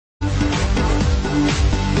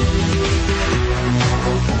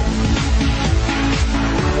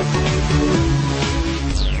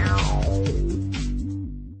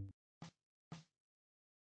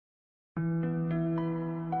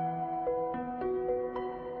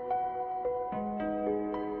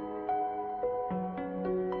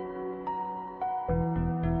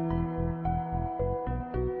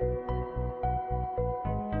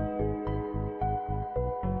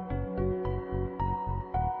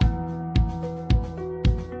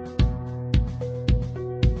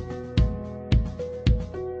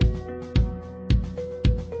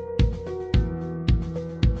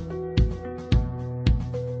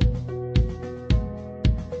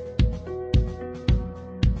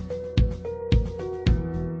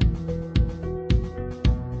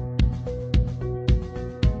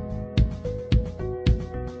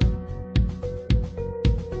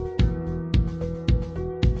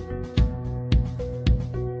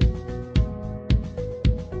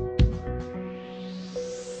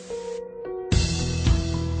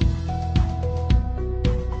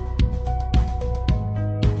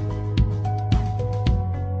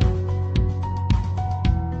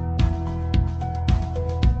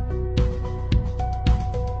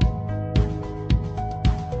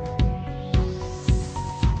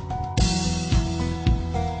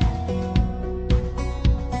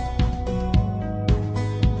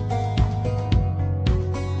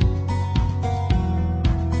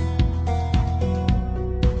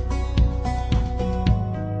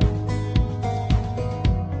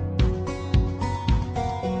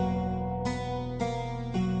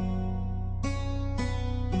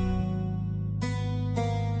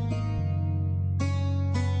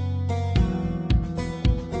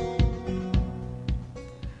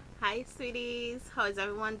sweeties, how is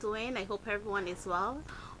everyone doing? I hope everyone is well.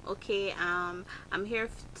 Okay, I'm here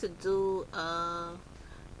to do a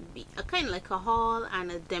kind of like a haul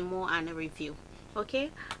and a demo and a review.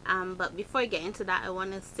 Okay, but before I get into that, I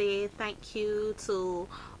want to say thank you to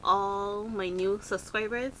all my new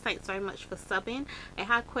subscribers. Thanks very much for subbing. I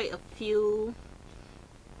had quite a few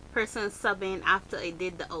persons subbing after I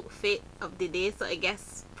did the outfit of the day, so I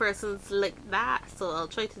guess persons like that, so I'll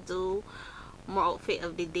try to do more outfit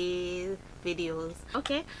of the day videos.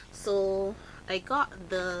 Okay, so I got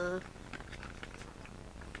the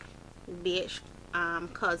BH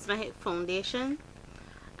cosmetic foundation,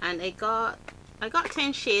 and I got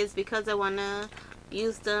 10 shades because I wanna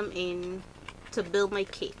use them to build my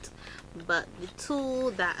kit. But the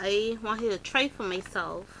two that I wanted to try for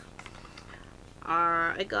myself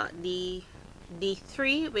are, I got the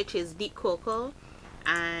D3, which is deep cocoa,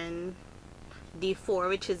 and D4,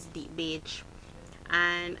 which is deep beige.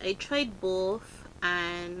 And I tried both,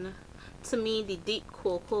 and to me the deep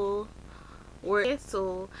cocoa worked.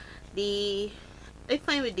 So I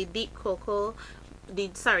find with the deep cocoa, the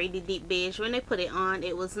deep beige, when I put it on,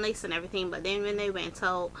 it was nice and everything, but then when I went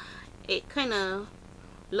out, it kind of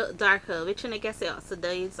looked darker, which I guess it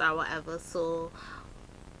oxidized or whatever. So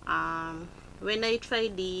when I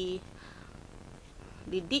tried the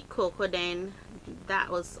deep cocoa, then that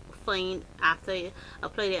was fine. After I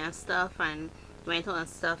applied it and stuff and went on and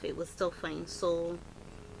stuff, it was still fine. So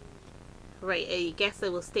right, I guess I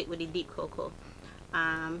will stick with the deep cocoa.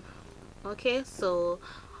 Okay, so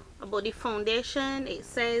about the foundation, it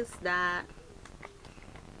says that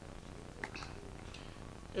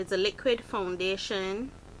it's a liquid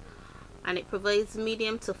foundation and it provides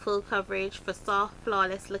medium to full coverage for soft,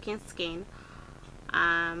 flawless looking skin.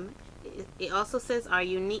 It also says our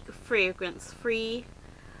unique fragrance free,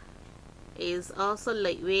 is also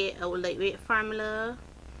lightweight, a lightweight formula.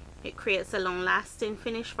 It creates a long lasting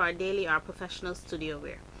finish for daily or professional studio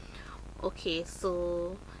wear. Okay,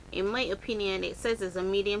 so in my opinion, it says it's a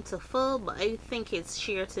medium to full, but I think it's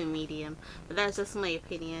sheer to medium, but that's just my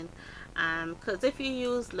opinion. Because if you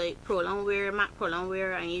use like prolong wear, matte prolong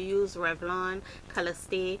wear, and you use Revlon, Color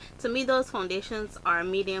Stay, to me those foundations are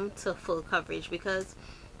medium to full coverage, because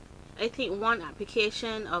I think one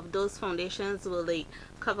application of those foundations will like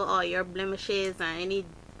cover all your blemishes and any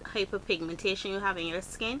hyperpigmentation you have in your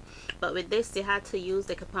skin. But with this, they had to use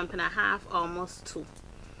like a pump and a half, almost two.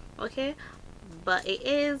 Okay, but it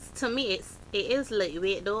is, to me, it is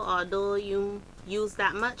lightweight though. Although you use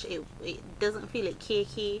that much, it doesn't feel like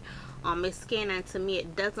cakey on my skin, and to me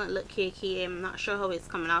it doesn't look cakey. I'm not sure how it's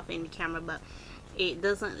coming off in the camera, but it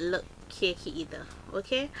doesn't look cakey either.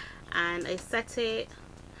 Okay, and I set it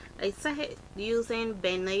using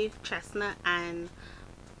Benny, Chestnut, and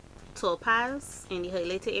Topaz in the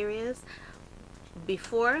highlighted areas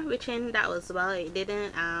before, which in that was, well, it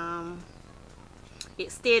didn't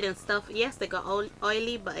it stayed and stuff. Yes, they got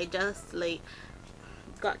oily, but I just like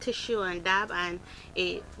got tissue and dab and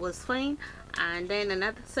it was fine. And then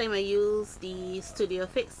another time I used the Studio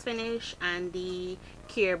Fix finish and the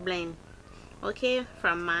Care Blend, okay,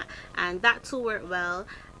 from Matte, and that too worked well.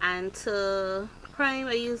 And to prime,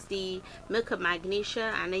 I used the Milk of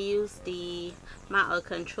Magnesia, and I used the Matte Oil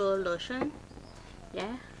Control lotion.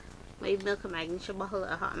 Yeah, my Milk of Magnesia bottle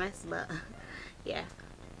a hot mess, but yeah,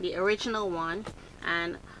 the original one.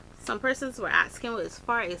 And some persons were asking, well, as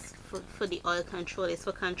far as for the oil control, it's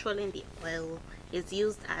for controlling the oil. It's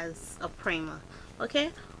used as a primer.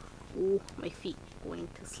 Okay. Ooh, my feet going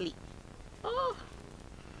to sleep. Oh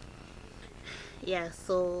yeah,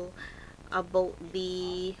 so about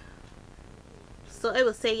the, so I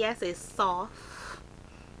would say yes, it's soft.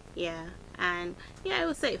 Yeah, and yeah, I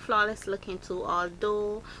would say flawless looking too,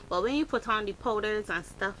 although, well, when you put on the powders and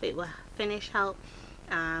stuff, it will finish help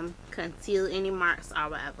conceal any marks or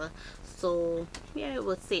whatever. So yeah, it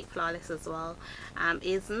would say flawless as well.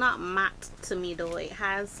 It's not matte to me though. It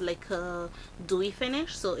has like a dewy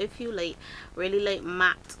finish, so if you like really like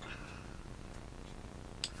matte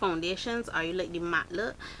foundations, or you like the matte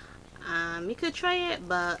look, you could try it,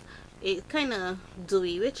 but it's kind of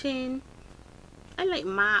dewy, which in I like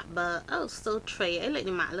matte, but I'll still try it. I like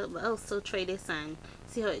the matte look, but I'll still try this and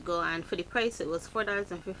see how it go. And for the price, it was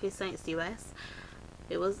 $4.50 US.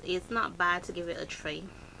 It's not bad to give it a try.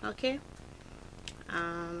 Okay.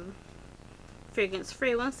 Fragrance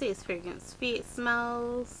free. I won't say it's fragrance free. It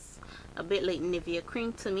smells a bit like Nivea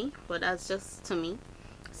cream to me, but that's just to me.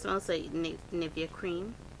 It smells like Nivea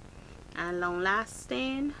cream. And long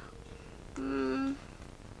lasting,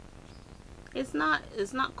 it's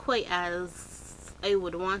not quite as I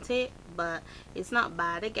would want it, but it's not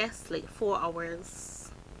bad. I guess like 4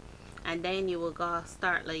 hours, and then you will go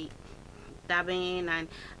start like dabbing, and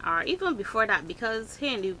or even before that, because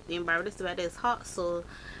here in Barbados the weather is hot, so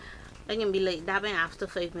I can be like dabbing after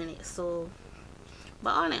 5 minutes. So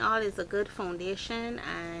but all in all, it's a good foundation.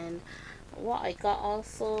 And what I got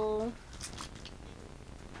also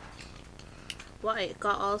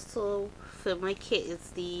for my kit is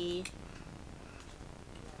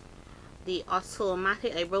the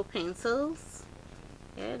automatic eyebrow pencils.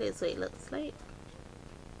 Yeah, this is what it looks like.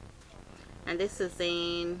 And this is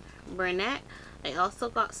in brunette. I also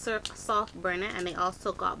got soft brunette, and I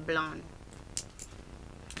also got blonde.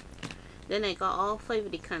 Then I got all 5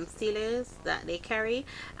 of the concealers that they carry,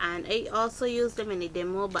 and I also use them in the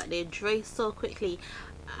demo, but they dry so quickly.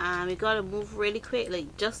 You gotta move really quick.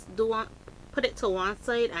 Like, just put it to one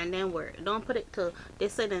side and then work. Don't put it to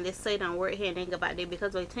this side and this side and work here and then get back there,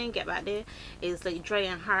 because by the time you get back there, it's like dry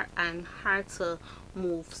and hard to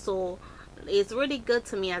move. So it's really good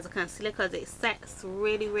to me as a concealer because it sets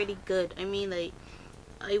really good. I mean, like,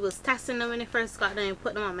 I was testing them when I first got them and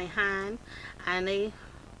put them on my hand, and I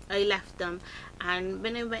left them, and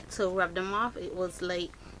when I went to rub them off, it was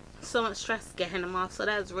like so much stress getting them off. So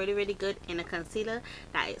that's really good in a concealer,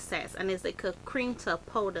 that it sets. And it's like a cream to a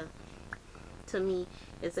powder. To me,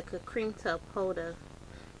 it's like a cream to a powder.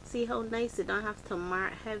 See how nice? You don't have to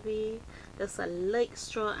mark heavy, just a light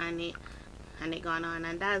stroke and it gone on.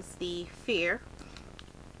 And that's the Fair.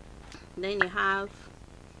 Then you have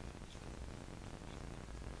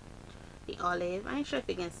the Olive. I'm not sure if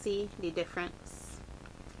you can see the difference,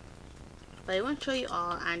 but I won't show you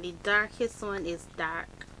all. And the darkest one is dark.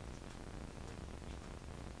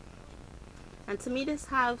 And to me, this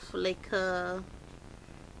have like a,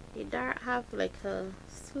 the dark have like a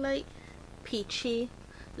slight peachy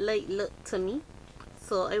light look to me.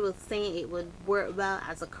 So I was saying it would work well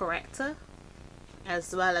as a corrector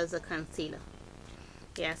as well as a concealer.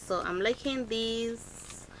 Yeah, so I'm liking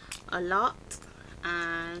these a lot,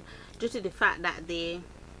 and due to the fact that they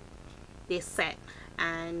set,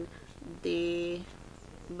 and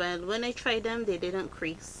but when I tried them, they didn't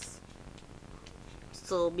crease.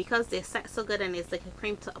 So because they set so good, and it's like a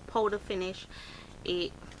cream to a powder finish,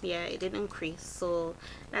 it didn't crease. So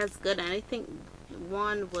that's good. And I think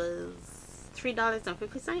one was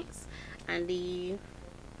 $3.50, and the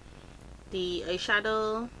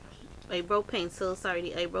eyebrow pencil,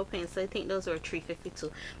 the eyebrow pencil, I think those were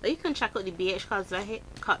 $3.52. But you can check out the BH Cosmetic,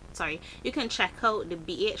 you can check out the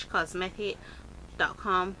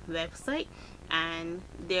bhcosmetic.com website, and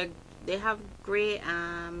they have great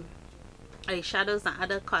eyeshadows and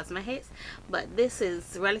other cosmetics. But this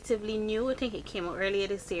is relatively new. I think it came out earlier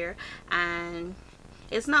this year, and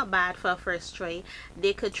it's not bad for a first try.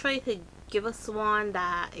 They could try to give us one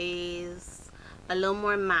that is a little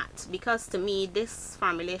more matte, because to me this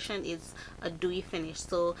formulation is a dewy finish.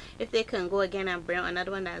 So if they can go again and bring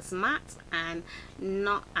another one that's matte and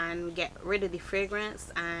get rid of the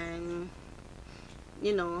fragrance, and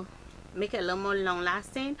you know, make it a little more long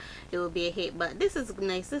lasting, it will be a hit. But this is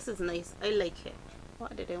nice. I like it.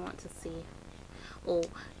 What did I want to say? Oh,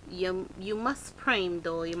 you must prime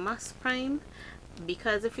though. You must prime,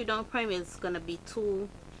 because if you don't prime, it's gonna be too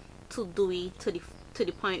dewy to the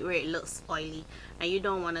point where it looks oily, and you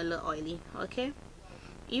don't want to look oily. Okay,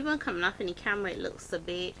 even coming off in the camera, it looks a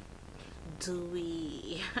bit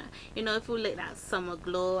dewy. You know, if you like that summer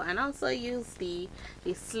glow. And also use the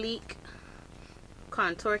Sleek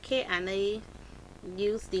contour kit, and I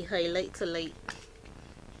use the highlight to light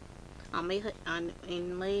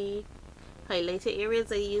in my highlighted areas.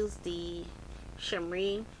 I use the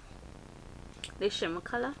shimmer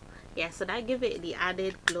color. Yeah, so that give it the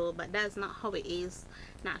added glow, but that's not how it is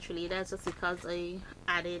naturally. That's just because I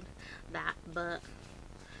added that. But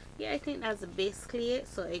yeah, I think that's basically it.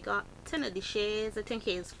 So I got 10 of the shades. I think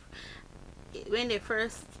when they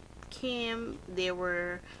first came, there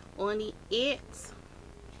were only 8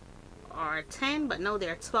 or 10, but now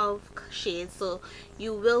there are 12 shades, so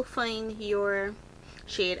you will find your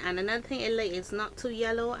shade. And another thing I like, is not too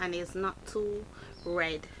yellow and it's not too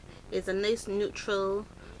red. It's a nice neutral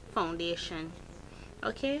foundation.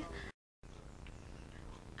 Okay,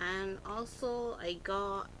 and also I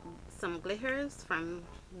got some glitters from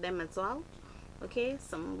them as well. Okay,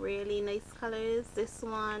 some really nice colors. This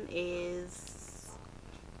one is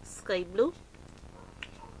sky blue.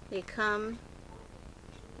 They come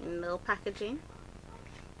in little packaging.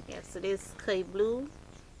 Yeah, so this sky blue,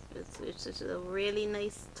 it's just a really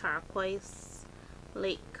nice turquoise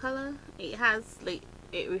light color. It has like,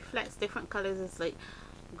 it reflects different colors. It's like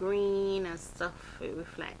green and stuff. It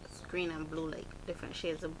reflects green and blue, like different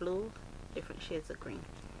shades of blue, different shades of green.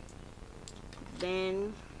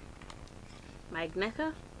 Then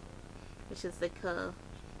Magneto, which is like a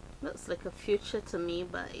Looks like a fuchsia to me,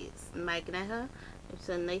 but it's magenta. It's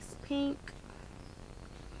a nice pink.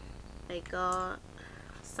 I got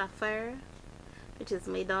sapphire, which is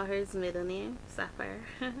my daughter's middle name, Sapphire.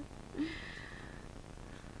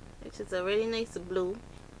 Which is a really nice blue.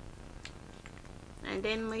 And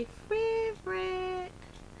then my favorite,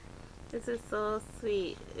 this is so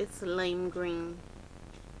sweet, it's lime green.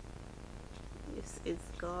 This is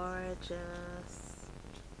gorgeous.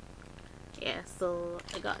 Yeah, so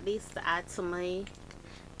I got these to add to my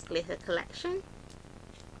glitter collection.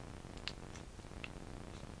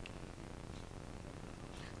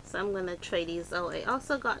 So I'm gonna try these out. I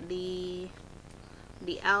also got the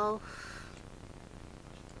elf,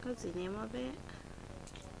 what's the name of it?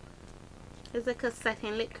 It's like a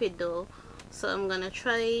setting liquid though, so I'm gonna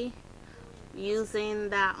try using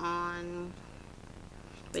that on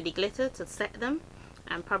with the glitter to set them,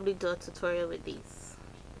 and probably do a tutorial with these.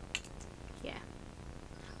 Yeah.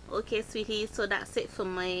 Okay sweeties, so that's it for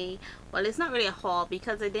my, well, it's not really a haul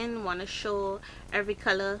because I didn't want to show every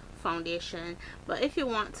color foundation, but if you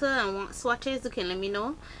want to and want swatches, you can let me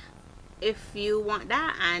know if you want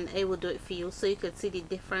that and I will do it for you, so you could see the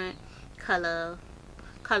different colors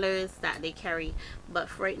that they carry. But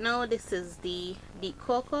for right now, this is the deep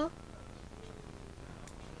cocoa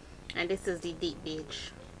and this is the deep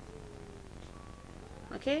beige.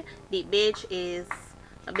 Okay, deep beige is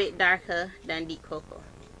a bit darker than deep cocoa.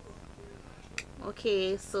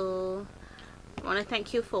 Okay, so I want to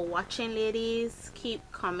thank you for watching, ladies. Keep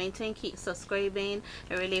commenting, keep subscribing,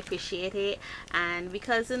 I really appreciate it. And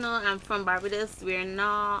because you know I'm from Barbados, we're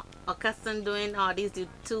not accustomed doing all these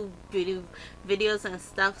YouTube videos and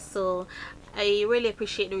stuff, so I really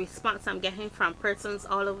appreciate the response I'm getting from persons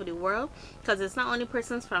all over the world, because it's not only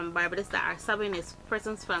persons from Barbados that are subbing, it's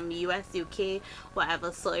persons from US, UK,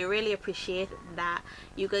 whatever. So I really appreciate that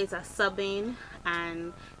you guys are subbing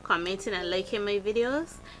and commenting and liking my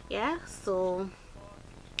videos. Yeah, so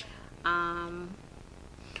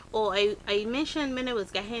oh, I mentioned when I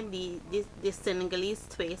was getting this Senegalese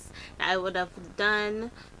twist that I would have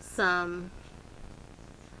done some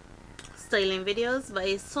styling videos, but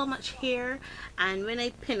it's so much hair, and when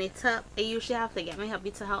I pin it up I usually have to get my hubby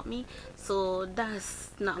to help me, so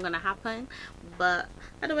that's not gonna happen. But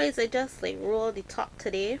otherwise I just like roll the top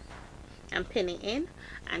today and pin it in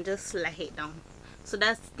and just lay it down. So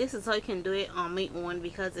this is how you can do it on my own,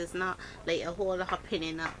 because it's not like a whole lot of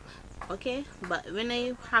pinning up. Okay, but when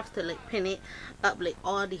I have to like pin it up, like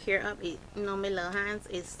all the hair up, it, you know, my little hands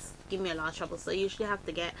is give me a lot of trouble, so I usually have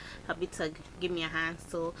to get hubby to give me a hand.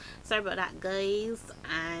 So sorry about that, guys,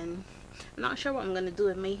 and I'm not sure what I'm gonna do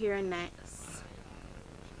with my hair next.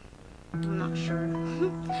 I'm not sure.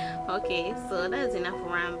 Okay, so that's enough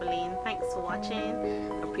rambling. Thanks for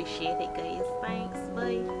watching, appreciate it, guys. Thanks,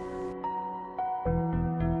 bye.